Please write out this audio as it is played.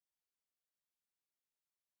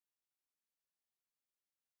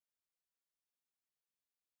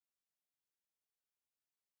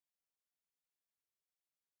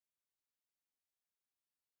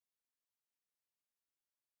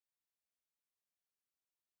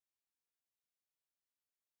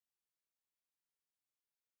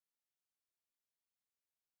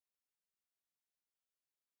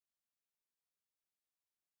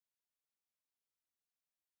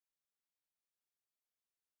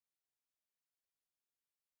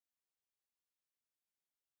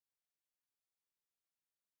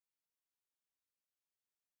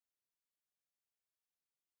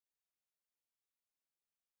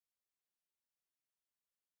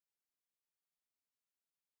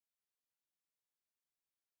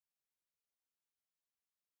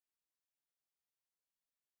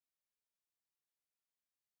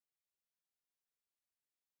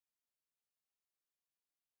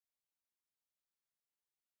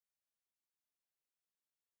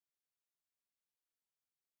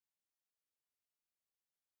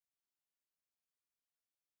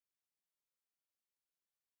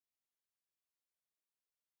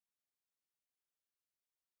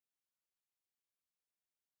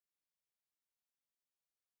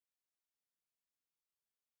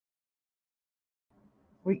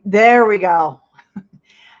There we go.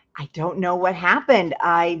 I don't know what happened.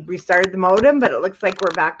 I restarted the modem, but it looks like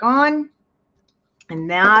we're back on. And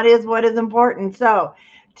that is what is important. So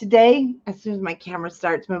today, as soon as my camera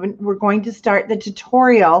starts moving, we're going to start the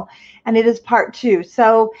tutorial, and it is part 2.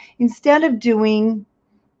 So instead of doing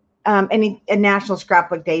a National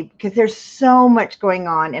Scrapbook Day, because there's so much going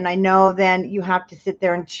on, and I know then you have to sit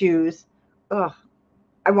there and choose. Ugh,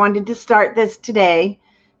 I wanted to start this today.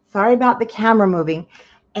 Sorry about the camera moving.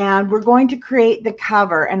 And we're going to create the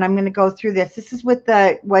cover, and I'm going to go through this. This is with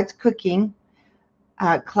the What's Cooking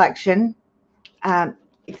collection,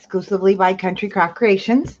 exclusively by Country Craft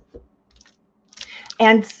Creations.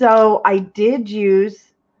 And so I did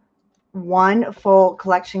use one full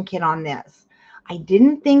collection kit on this. I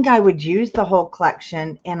didn't think I would use the whole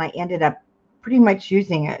collection, and I ended up pretty much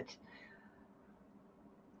using it.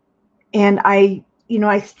 And I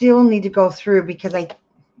still need to go through because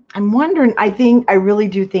I'm wondering, I really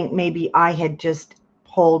do think maybe I had just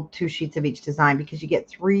pulled 2 sheets of each design, because you get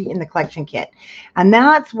 3 in the collection kit. And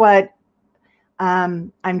that's what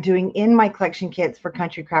I'm doing in my collection kits for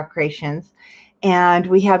Country Craft Creations. And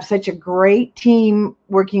we have such a great team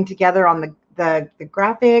working together on the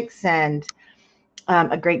graphics, and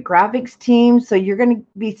a great graphics team. So you're going to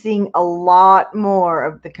be seeing a lot more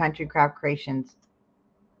of the Country Craft Creations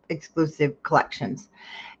exclusive collections.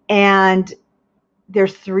 And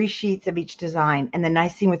there's 3 sheets of each design. And the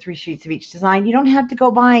nice thing with 3 sheets of each design, you don't have to go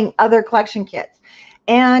buying other collection kits.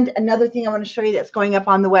 And another thing I want to show you that's going up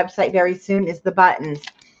on the website very soon is the buttons.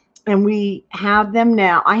 And we have them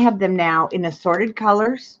now. I have them now in assorted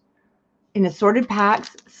colors, in assorted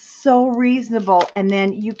packs, so reasonable. And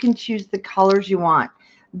then you can choose the colors you want.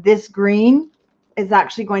 This green is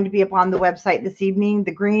actually going to be up on the website this evening.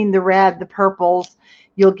 The green, the red, the purples,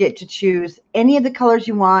 you'll get to choose any of the colors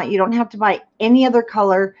you want. You don't have to buy any other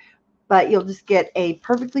color, but you'll just get a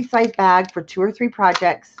perfectly sized bag for 2 or 3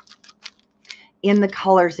 projects in the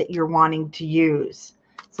colors that you're wanting to use.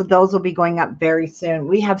 So those will be going up very soon.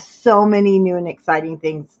 We have so many new and exciting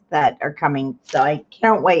things that are coming, so I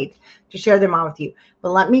can't wait to share them all with you.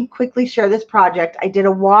 But let me quickly share this project. I did a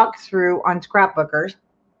walkthrough on Scrapbookers,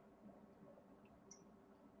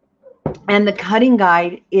 and the cutting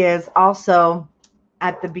guide is also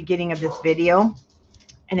at the beginning of this video,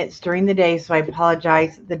 and it's during the day, so I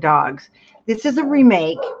apologize, the dogs. This is a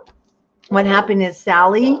remake. What happened is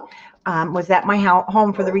Sally was at my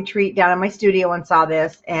home for the retreat down in my studio and saw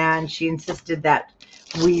this, and she insisted that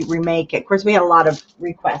we remake it. Of course, we had a lot of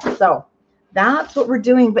requests, so that's what we're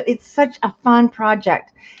doing. But it's such a fun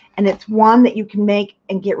project, and it's one that you can make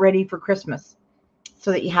and get ready for Christmas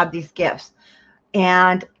so that you have these gifts.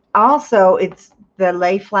 And also, it's the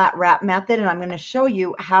lay flat wrap method, and I'm going to show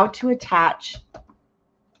you how to attach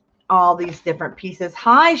all these different pieces.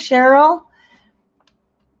 Hi, Cheryl.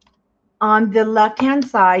 On the left-hand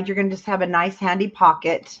side, you're going to just have a nice handy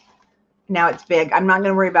pocket. Now it's big. I'm not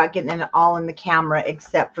going to worry about getting it all in the camera,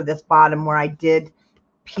 except for this bottom where I did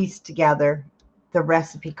piece together the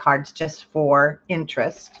recipe cards just for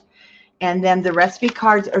interest. And then the recipe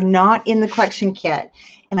cards are not in the collection kit,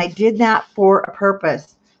 and I did that for a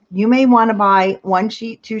purpose. You may want to buy 1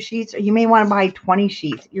 sheet, 2 sheets, or you may want to buy 20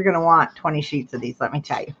 sheets. You're going to want 20 sheets of these, let me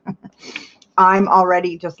tell you. I'm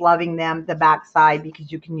already just loving them, the back side,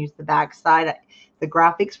 because you can use the back side. The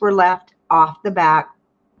graphics were left off the back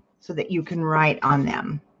so that you can write on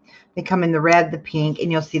them. They come in the red, the pink,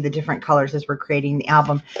 and you'll see the different colors as we're creating the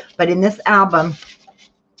album. But in this album,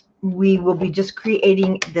 we will be just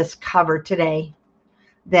creating this cover today.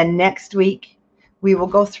 Then next week, we will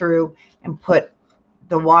go through and put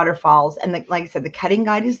the waterfalls. And like I said, the cutting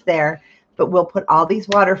guide is there, but we'll put all these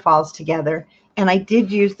waterfalls together. And I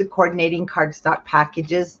did use the coordinating cardstock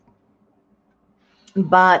packages,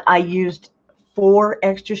 but I used 4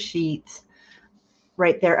 extra sheets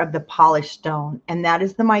right there of the polished stone. And that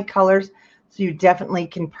is the My Colors. So you definitely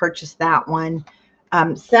can purchase that one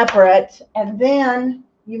separate. And then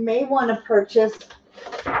you may want to purchase,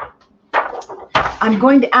 I'm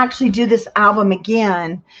going to actually do this album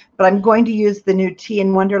again, but I'm going to use the new Tea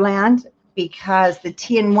in Wonderland, because the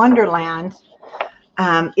Tea in Wonderland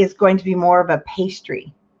is going to be more of a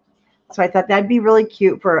pastry. So I thought that'd be really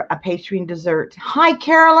cute for a pastry and dessert. Hi,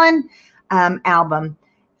 Carolyn, album.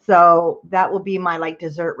 So that will be my like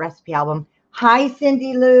dessert recipe album. Hi,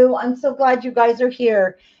 Cindy Lou. I'm so glad you guys are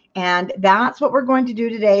here. And that's what we're going to do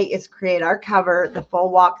today, is create our cover, the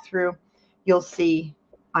full walkthrough you'll see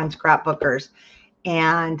on Scrapbookers.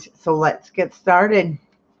 And so let's get started.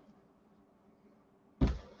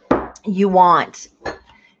 You want,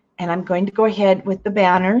 and I'm going to go ahead with the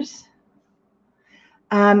banners.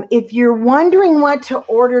 If you're wondering what to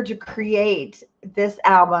order to create this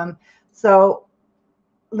album. So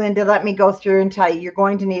Linda, let me go through and tell you, you're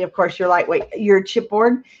going to need, of course, your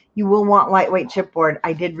chipboard. You will want lightweight chipboard.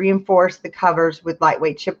 I did reinforce the covers with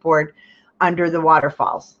lightweight chipboard under the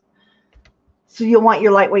waterfalls. So you'll want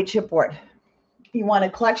your lightweight chipboard. You want a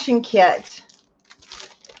collection kit.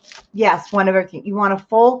 Yes, one of everything. You want a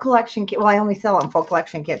full collection kit. Well, I only sell them full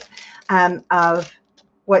collection kits of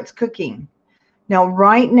What's Cooking. Now,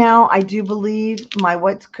 right now, I do believe my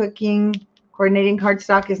What's Cooking coordinating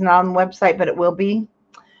cardstock is not on the website, but it will be.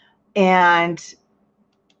 And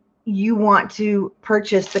you want to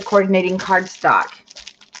purchase the coordinating cardstock.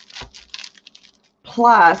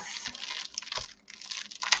 Plus,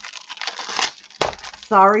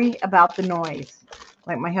 sorry about the noise.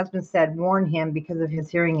 Like my husband said, warn him because of his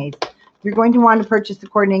hearing aids. You're going to want to purchase the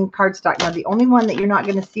coordinating cardstock. Now, the only one that you're not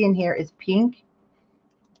going to see in here is pink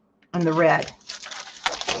and the red.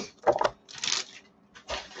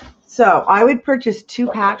 So I would purchase 2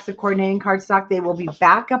 packs of coordinating cardstock. They will be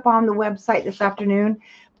back up on the website this afternoon,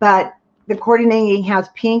 but the coordinating has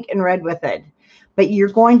pink and red with it. But you're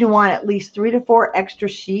going to want at least 3 to 4 extra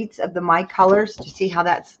sheets of the My Colors to see how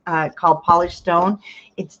that's called polished stone.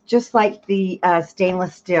 It's just like the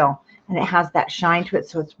stainless steel, and it has that shine to it,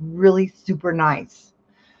 so it's really super nice.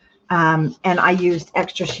 And I used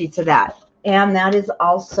extra sheets of that. And that is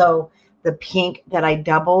also the pink that I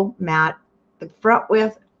double matte the front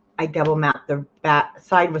with. I double matte the back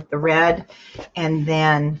side with the red, and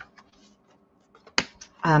then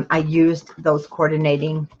I used those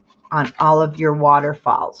coordinating on all of your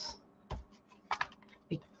waterfalls.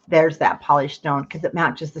 There's that polished stone because it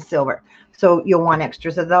matches the silver. So you'll want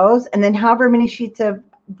extras of those, and then however many sheets of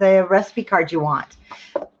the recipe card you want.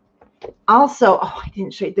 Also, oh, I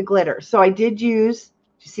didn't show you the glitter. So I did use,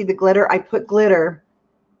 you see the glitter? I put glitter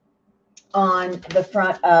on the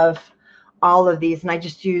front of all of these, and I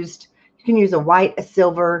just used, you can use a white, a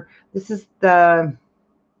silver. This is the,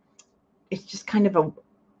 it's just kind of a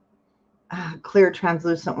clear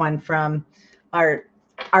translucent one from our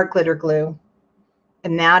glitter glue,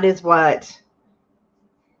 and that is what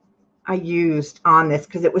I used on this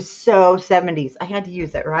because it was so 70s. I had to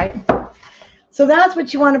use it, right? So that's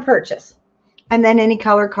what you want to purchase, and then any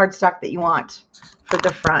color cardstock that you want for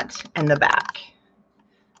the front and the back.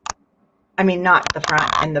 I mean, not the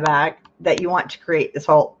front and the back, that you want to create this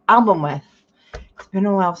whole album with. It's been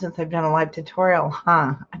a while since I've done a live tutorial,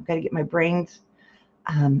 huh? I've got to get my brains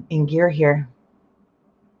in gear here.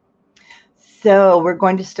 So we're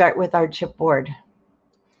going to start with our chipboard.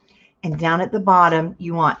 And down at the bottom,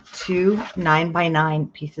 you want 2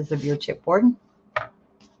 9x9 pieces of your chipboard.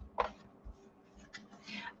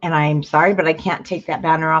 And I'm sorry, but I can't take that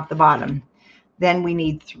banner off the bottom. Then we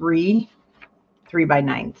need 3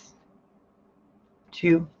 3x9s.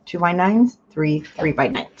 2 2x9s, 3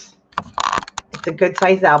 3x9s. It's a good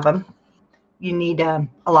size album. You need a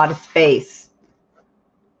lot of space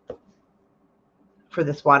for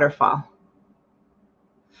this waterfall.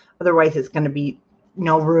 Otherwise, it's going to be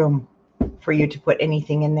no room for you to put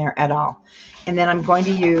anything in there at all. And then I'm going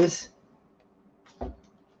to use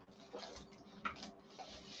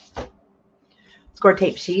score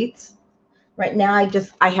tape sheets. Right now,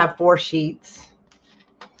 I have 4 sheets.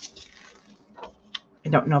 I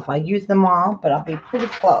don't know if I'll use them all, but I'll be pretty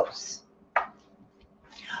close.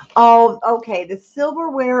 Oh, okay. The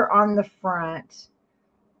silverware on the front.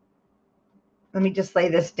 Let me just lay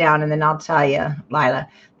this down and then I'll tell you, Lila.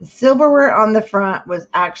 The silverware on the front was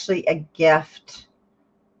actually a gift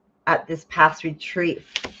at this past retreat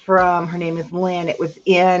from, her name is Lynn. It was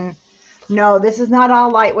in, no, this is not all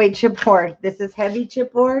lightweight chipboard. This is heavy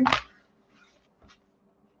chipboard.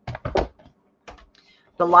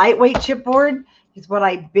 The lightweight chipboard is what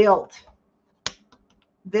I built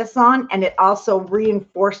this on, and it also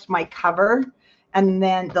reinforced my cover. And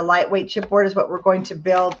then the lightweight chipboard is what we're going to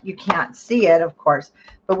build. You can't see it, of course,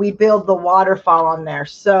 but we build the waterfall on there.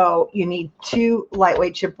 So you need 2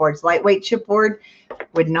 lightweight chipboards. Lightweight chipboard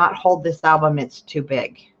would not hold this album. It's too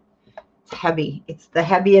big. It's heavy. It's the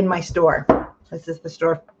heavy in my store. This is the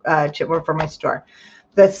store chipboard for my store.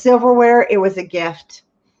 The silverware, it was a gift,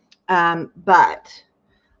 but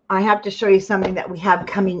I have to show you something that we have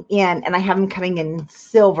coming in, and I have them coming in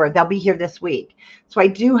silver. They'll be here this week. So I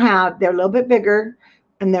do have, they're a little bit bigger,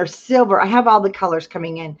 and they're silver. I have all the colors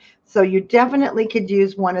coming in. So you definitely could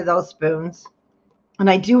use one of those spoons. And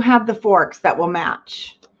I do have the forks that will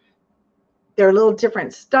match. They're a little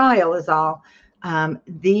different style is all.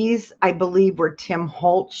 These, I believe, were Tim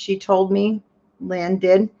Holtz, she told me. Lynn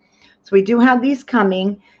did. So we do have these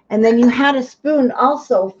coming. And then you had a spoon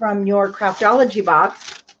also from your Craftology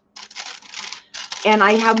box. And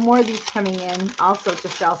I have more of these coming in also to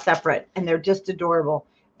sell separate, and they're just adorable.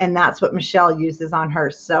 And that's what Michelle uses on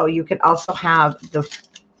hers. So you could also have the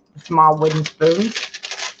small wooden spoons.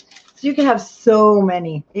 So you can have so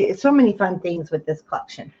many fun things with this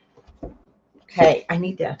collection. Okay, I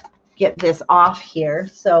need to get this off here.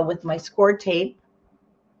 So with my score tape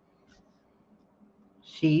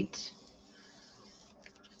sheet,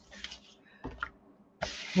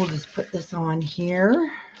 we'll just put this on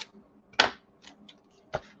here.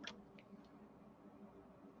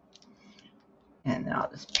 And then I'll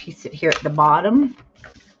just piece it here at the bottom.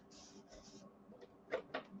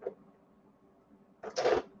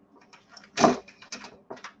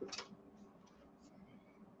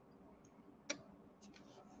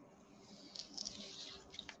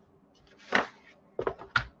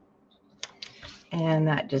 And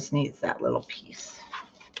that just needs that little piece.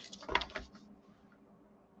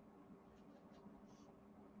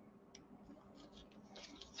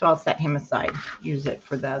 So I'll set him aside, use it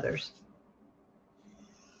for the others.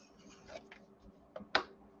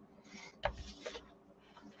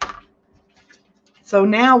 So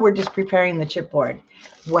now we're just preparing the chipboard.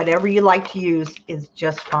 Whatever you like to use is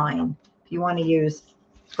just fine. If you want to use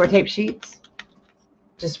score tape sheets,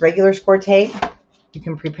 just regular score tape, you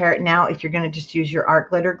can prepare it now. If you're going to just use your art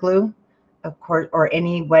glitter glue, of course, or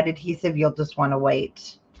any wet adhesive, you'll just want to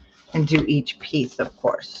wait and do each piece, of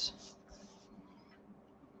course.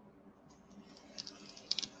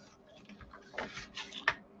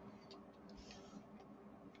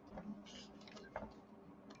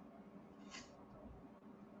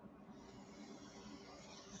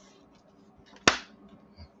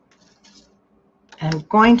 I'm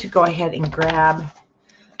going to go ahead and grab,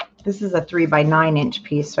 this is a 3 by 9 inch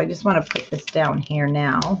piece, so I just want to put this down here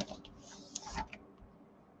now.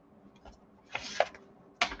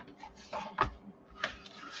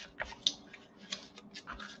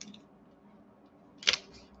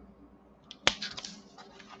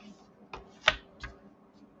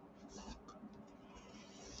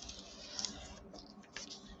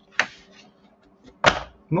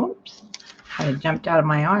 Whoops, it jumped out of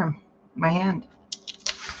my arm, my hand.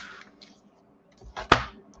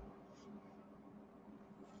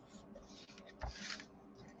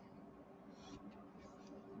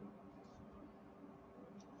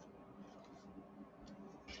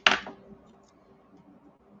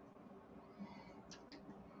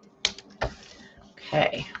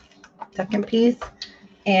 Okay, second piece,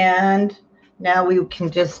 and now we can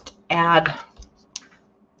just add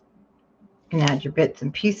your bits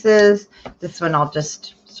and pieces. This one I'll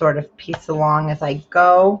just sort of piece along as I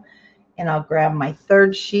go, and I'll grab my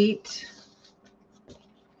third sheet.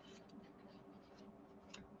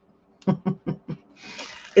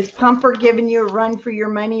 Is Pumper giving you a run for your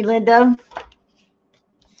money, Linda?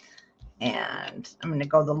 And I'm going to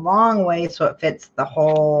go the long way so it fits the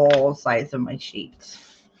whole size of my sheet.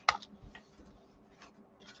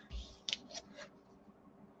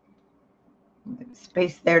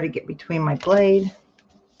 Space there to get between my blade.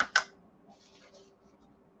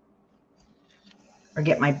 Or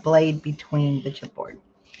get my blade between the chipboard.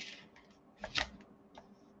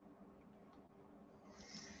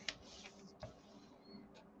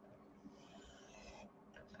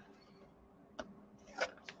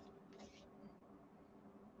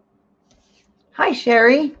 Hi,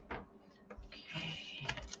 Sherry. Okay.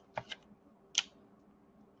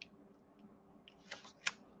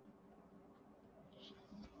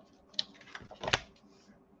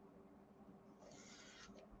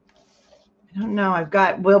 I don't know. I've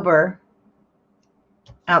got Wilbur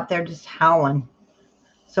out there just howling.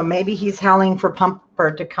 So maybe he's howling for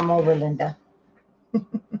Pumper to come over, Linda.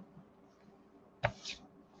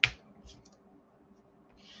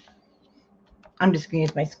 I'm just going to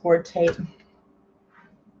use my score tape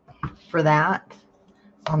for that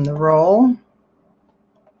on the roll.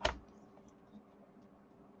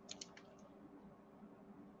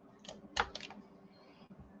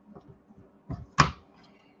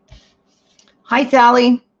 Hi,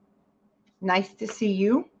 Sally. Nice to see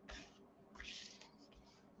you.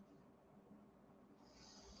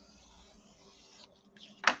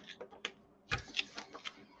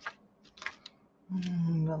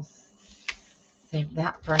 We'll save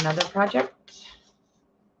that for another project.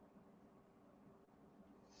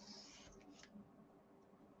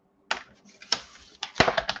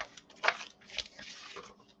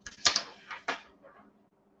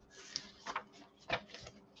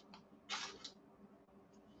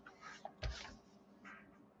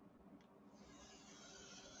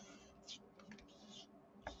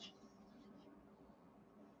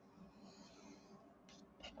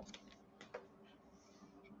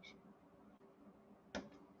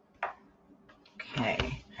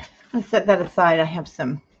 going to set that aside. I have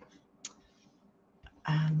some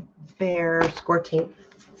bare score tape.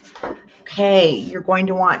 Okay, you're going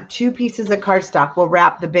to want 2 pieces of cardstock. We'll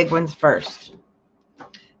wrap the big ones first.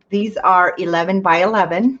 These are 11 by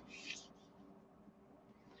 11.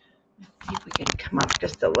 Let's see if we can come up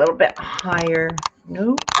just a little bit higher.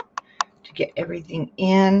 Nope. To get everything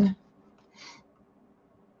in.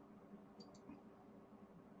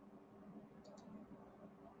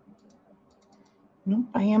 Nope,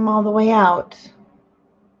 I am all the way out.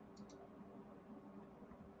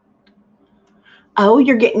 Oh,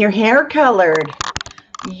 you're getting your hair colored.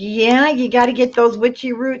 Yeah, you got to get those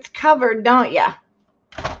witchy roots covered, don't you?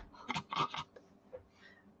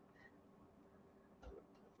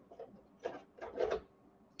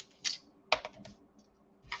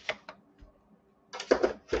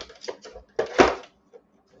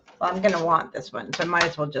 Well, I'm going to want this one, so I might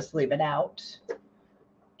as well just leave it out.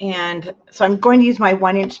 And so I'm going to use my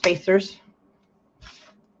 1-inch spacers.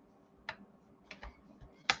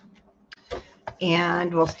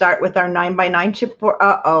 And we'll start with our 9 by 9 chipboard.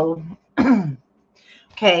 Uh-oh.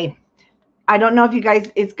 Okay. I don't know if you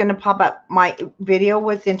guys, it's going to pop up. My video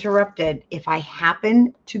was interrupted. If I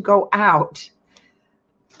happen to go out,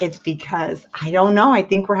 it's because, I don't know, I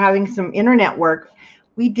think we're having some internet work.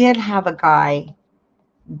 We did have a guy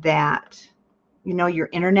that, you know, your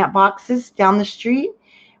internet boxes down the street.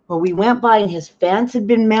 Well, we went by and his fence had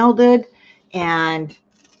been melted and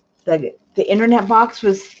the internet box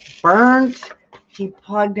was burned. He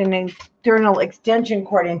plugged an external extension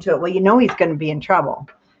cord into it. Well, you know he's going to be in trouble.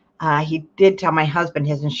 He did tell my husband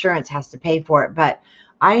his insurance has to pay for it, but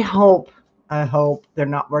I hope they're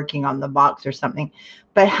not working on the box or something.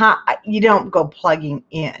 But you don't go plugging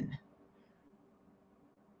in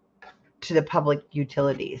to the public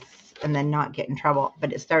utilities and then not get in trouble.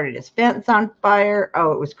 But it started his fence on fire.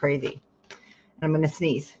 Oh, it was crazy. And I'm going to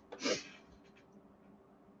sneeze.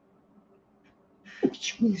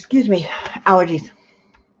 Excuse me, allergies.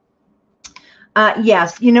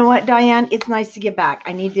 Yes, you know what, Diane? It's nice to get back.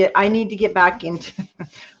 I need to get back into.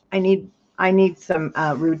 I need some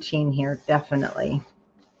routine here, definitely.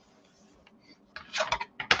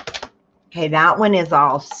 Okay, that one is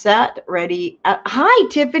all set, ready. Hi,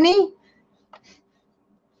 Tiffany.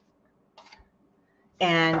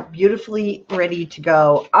 And beautifully ready to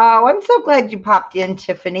go. Oh, I'm so glad you popped in,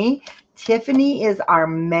 Tiffany. Tiffany is our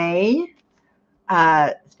May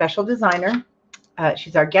special designer.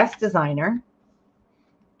 She's our guest designer.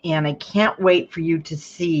 And I can't wait for you to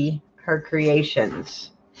see her creations.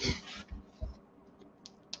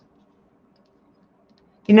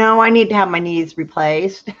 You know, I need to have my knees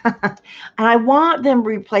replaced. And I want them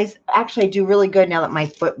replaced. Actually, I do really good now that my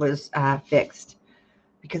foot was fixed.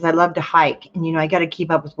 Because I love to hike. And, you know, I got to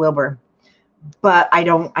keep up with Wilbur. But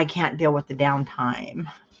I can't deal with the downtime.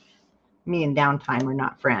 Me and downtime are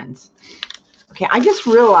not friends. Okay, I just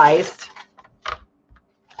realized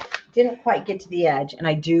didn't quite get to the edge, and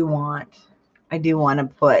I do want to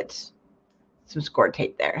put some score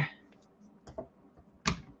tape there.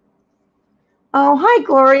 Oh, hi,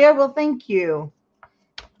 Gloria. Well, thank you.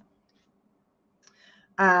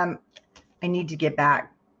 I need to get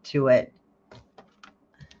back to it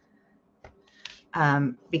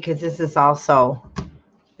because this is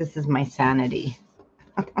my sanity.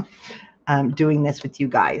 Doing this with you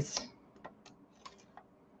guys.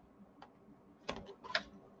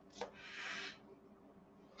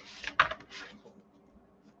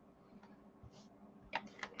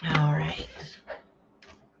 All right.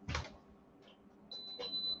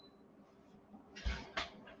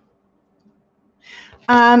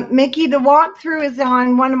 Mickey, the walkthrough is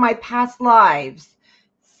on one of my past lives.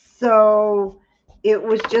 So it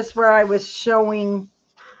was just where I was showing,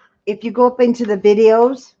 if you go up into the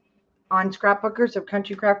videos on Scrapbookers of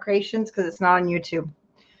Country Craft Creations, because it's not on YouTube.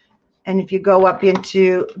 And if you go up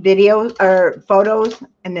into videos or photos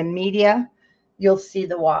and then media, you'll see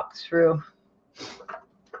the walkthrough.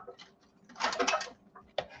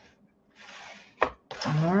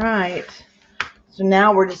 All right. So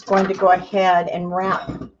now we're just going to go ahead and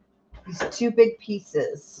wrap these 2 big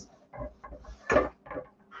pieces.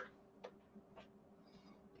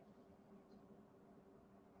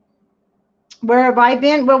 Where have I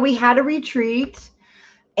been? Well, we had a retreat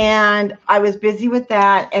and I was busy with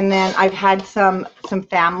that. And then I've had some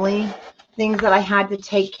family things that I had to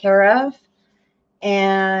take care of.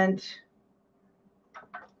 And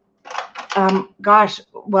gosh,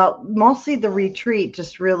 well, mostly the retreat,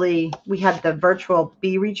 just really, we had the virtual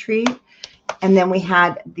bee retreat, and then we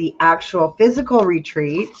had the actual physical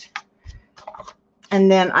retreat. And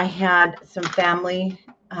then I had some family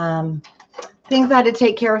things I had to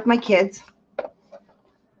take care of with my kids.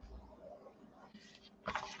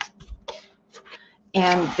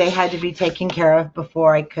 and they had to be taken care of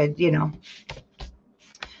before I could, you know,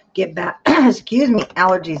 get back. Excuse me,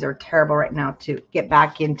 allergies are terrible right now, to get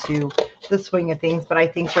back into the swing of things, but I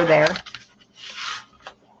think we're there.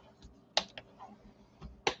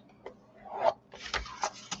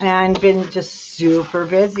 And been just super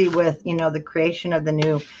busy with, you know, the creation of the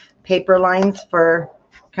new paper lines for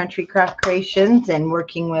Country Craft Creations, and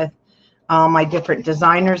working with my different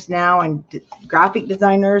designers now, and graphic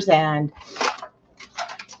designers, and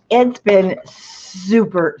it's been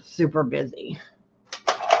super, super busy.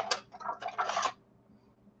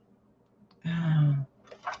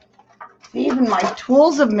 Even my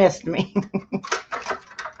tools have missed me.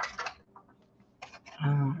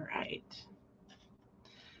 All right.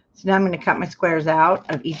 So now I'm going to cut my squares out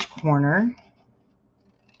of each corner.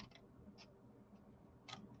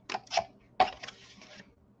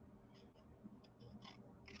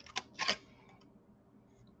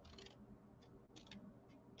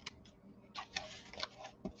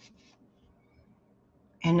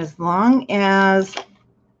 And as long as,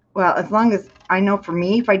 well, as long as I know, for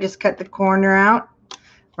me, if I just cut the corner out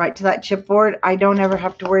right to that chipboard, I don't ever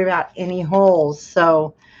have to worry about any holes.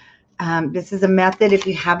 So this is a method if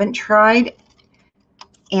you haven't tried.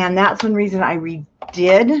 And that's one reason I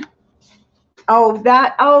redid.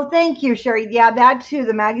 Oh, thank you, Sherry. Yeah, that too.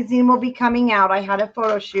 The magazine will be coming out. I had a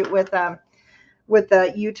photo shoot with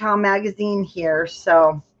the Utah magazine here,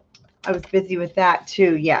 so I was busy with that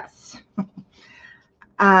too. Yes.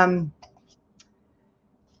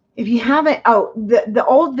 If you haven't, the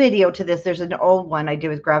old video to this, there's an old one I did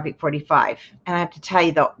with Graphic 45, and I have to tell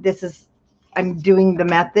you though, I'm doing the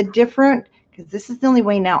method different, because this is the only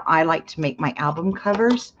way now I like to make my album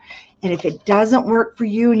covers. And if it doesn't work for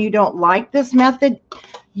you and you don't like this method,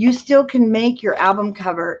 you still can make your album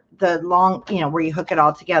cover the long, you know, where you hook it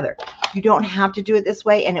all together. You don't have to do it this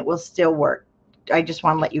way, and it will still work. I just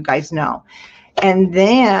want to let you guys know. And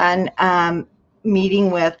then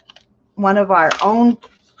meeting with one of our own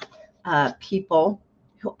people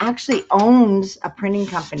who actually owns a printing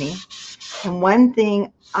company. And one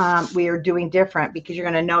thing we are doing different, because you're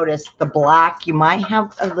going to notice the black, you might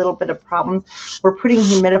have a little bit of problems. We're putting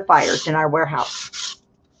humidifiers in our warehouse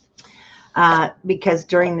because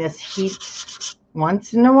during this heat,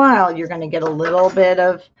 once in a while, you're going to get a little bit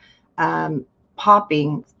of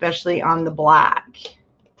popping, especially on the black.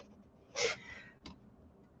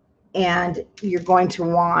 And you're going to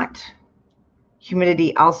want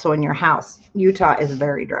humidity also in your house. Utah is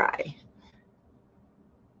very dry.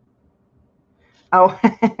 Oh,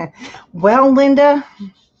 well, Linda,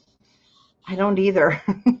 I don't either.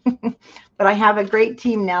 But I have a great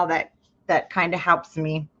team now that kind of helps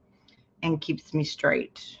me and keeps me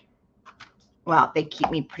straight. Well, they keep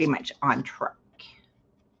me pretty much on track.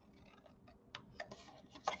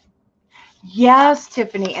 Yes,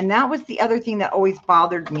 Tiffany. And that was the other thing that always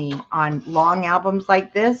bothered me on long albums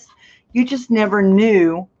like this. You just never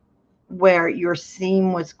knew where your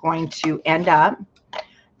seam was going to end up.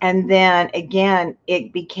 And then again,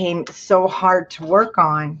 it became so hard to work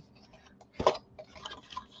on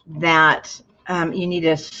that you need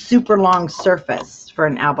a super long surface for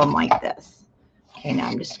an album like this. Okay, now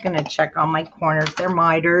I'm just going to check all my corners. They're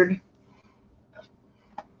mitered.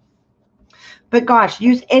 But gosh,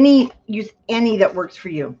 use any that works for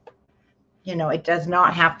you. You know, it does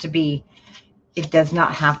not have to be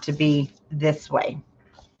this way.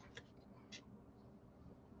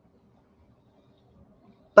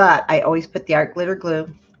 But I always put the art glitter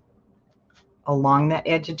glue along that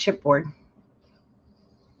edge of chipboard.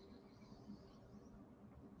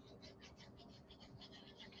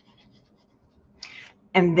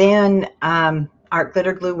 And then art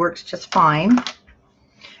glitter glue works just fine.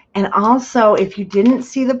 And also, if you didn't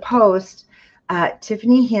see the post,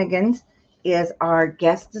 Tiffany Higgins is our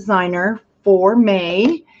guest designer for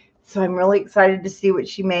May. So I'm really excited to see what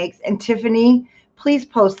she makes. And Tiffany, please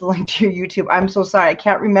post the link to your YouTube. I'm so sorry. I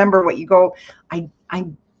can't remember what you go. I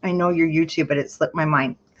know your YouTube, but it slipped my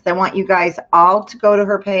mind. I want you guys all to go to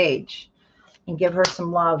her page and give her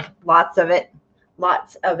some love. Lots of it.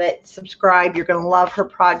 Lots of it. Subscribe. You're going to love her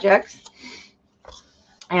projects.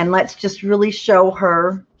 And let's just really show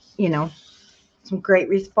her, you know, some great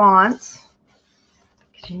response.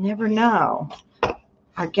 Because you never know.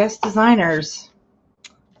 Our guest designers,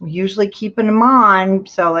 we usually keeping them on.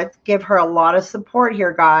 So let's give her a lot of support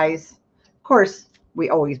here, guys. Of course, we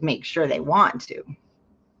always make sure they want to.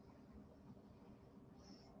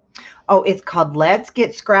 Oh, it's called Let's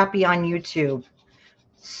Get Scrappy on YouTube.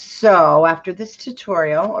 So after this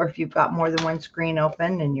tutorial, or if you've got more than one screen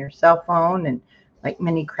open in your cell phone, and like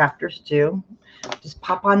many crafters do, just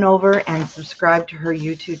pop on over and subscribe to her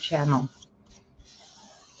YouTube channel.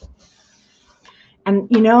 And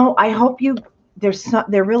I hope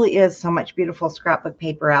there really is so much beautiful scrapbook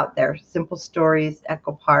paper out there. Simple Stories,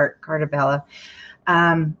 Echo Park, Cartabella.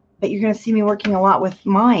 But you're going to see me working a lot with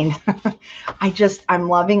mine. I'm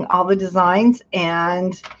loving all the designs,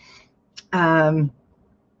 and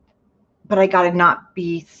but I got to not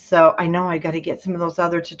be so, I know I got to get some of those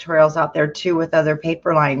other tutorials out there too with other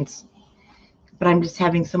paper lines. But I'm just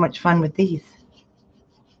having so much fun with these.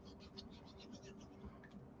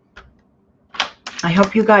 I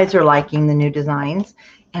hope you guys are liking the new designs.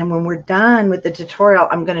 And when we're done with the tutorial,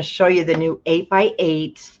 I'm going to show you the new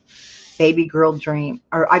 8x8 baby girl dream.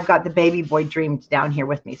 Or I've got the baby boy dreams down here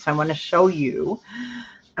with me. So I want to show you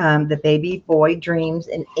the baby boy dreams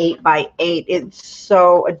in 8x8. It's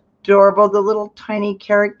so adorable. The little tiny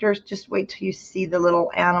characters. Just wait till you see the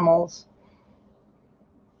little animals.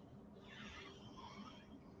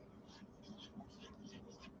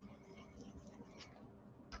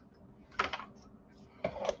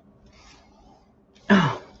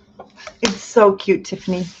 Oh, it's so cute,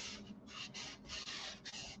 Tiffany.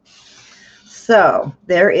 So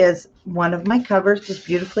there is one of my covers, just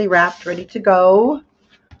beautifully wrapped, ready to go.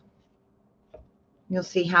 You'll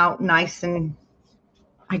see how nice, and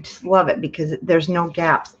I just love it because there's no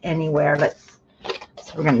gaps anywhere.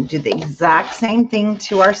 So we're going to do the exact same thing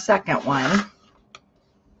to our second one.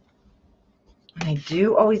 And I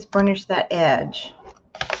do always burnish that edge.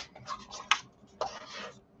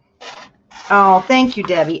 Oh, thank you,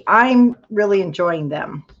 Debbie. I'm really enjoying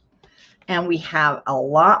them. And we have a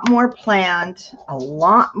lot more planned, a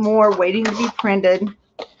lot more waiting to be printed.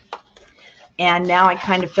 And now I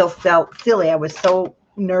kind of feel silly. I was so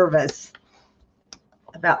nervous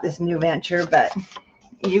about this new venture, but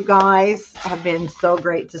you guys have been so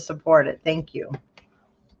great to support it. Thank you.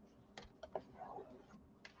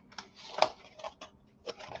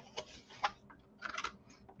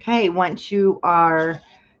 Okay, once you are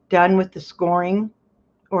done with the scoring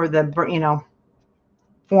or the,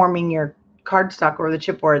 forming your cardstock or the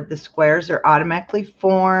chipboard, the squares are automatically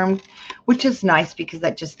formed, which is nice because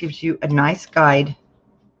that just gives you a nice guide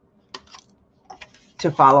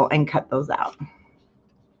to follow and cut those out.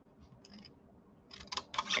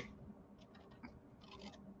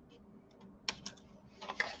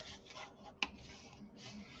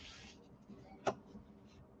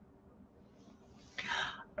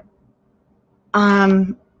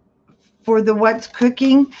 For the what's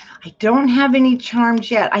cooking, I don't have any charms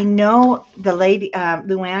yet. I know the lady,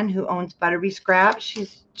 Luann, who owns Butterbee Scraps,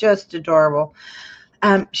 she's just adorable.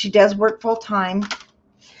 She does work full time,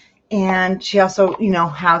 and she also,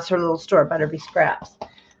 has her little store, Butterbee Scraps.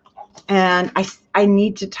 And I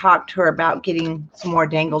need to talk to her about getting some more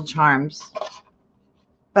dangled charms.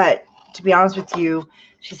 But to be honest with you,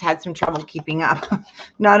 she's had some trouble keeping up,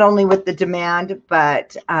 not only with the demand,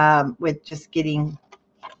 but with just getting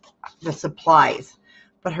the supplies.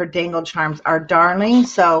 But her dangle charms are darling.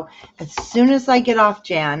 So as soon as I get off,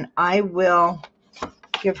 Jan, I will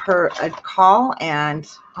give her a call and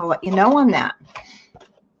I'll let you know on that.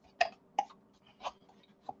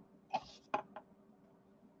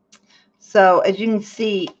 So as you can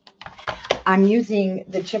see, I'm using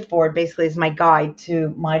the chipboard basically as my guide to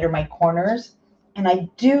miter my corners. And I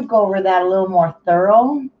do go over that a little more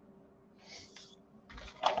thorough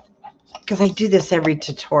because I do this every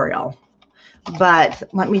tutorial. But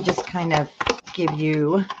let me just kind of give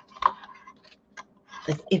you,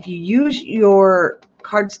 if you use your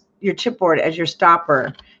chipboard as your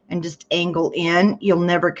stopper and just angle in, you'll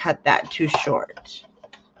never cut that too short.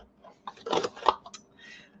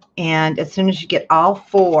 And as soon as you get all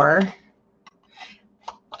 4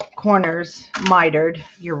 corners mitered,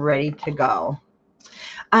 you're ready to go.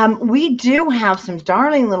 We do have some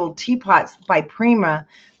darling little teapots by Prima.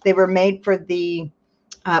 They were made for the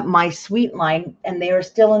My Sweet line, and they are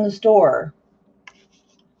still in the store.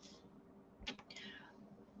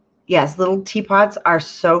 Yes, little teapots are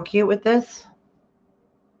so cute with this.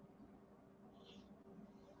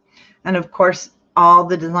 And of course, all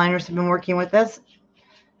the designers have been working with us,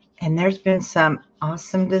 and there's been some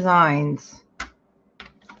awesome designs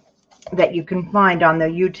that you can find on the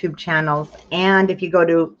YouTube channels. And if you go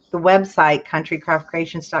to the website,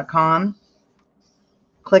 countrycraftcreations.com,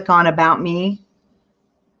 click on About Me,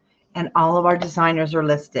 and all of our designers are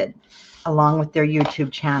listed along with their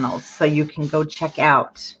YouTube channels. So you can go check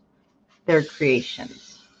out their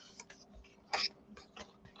creations.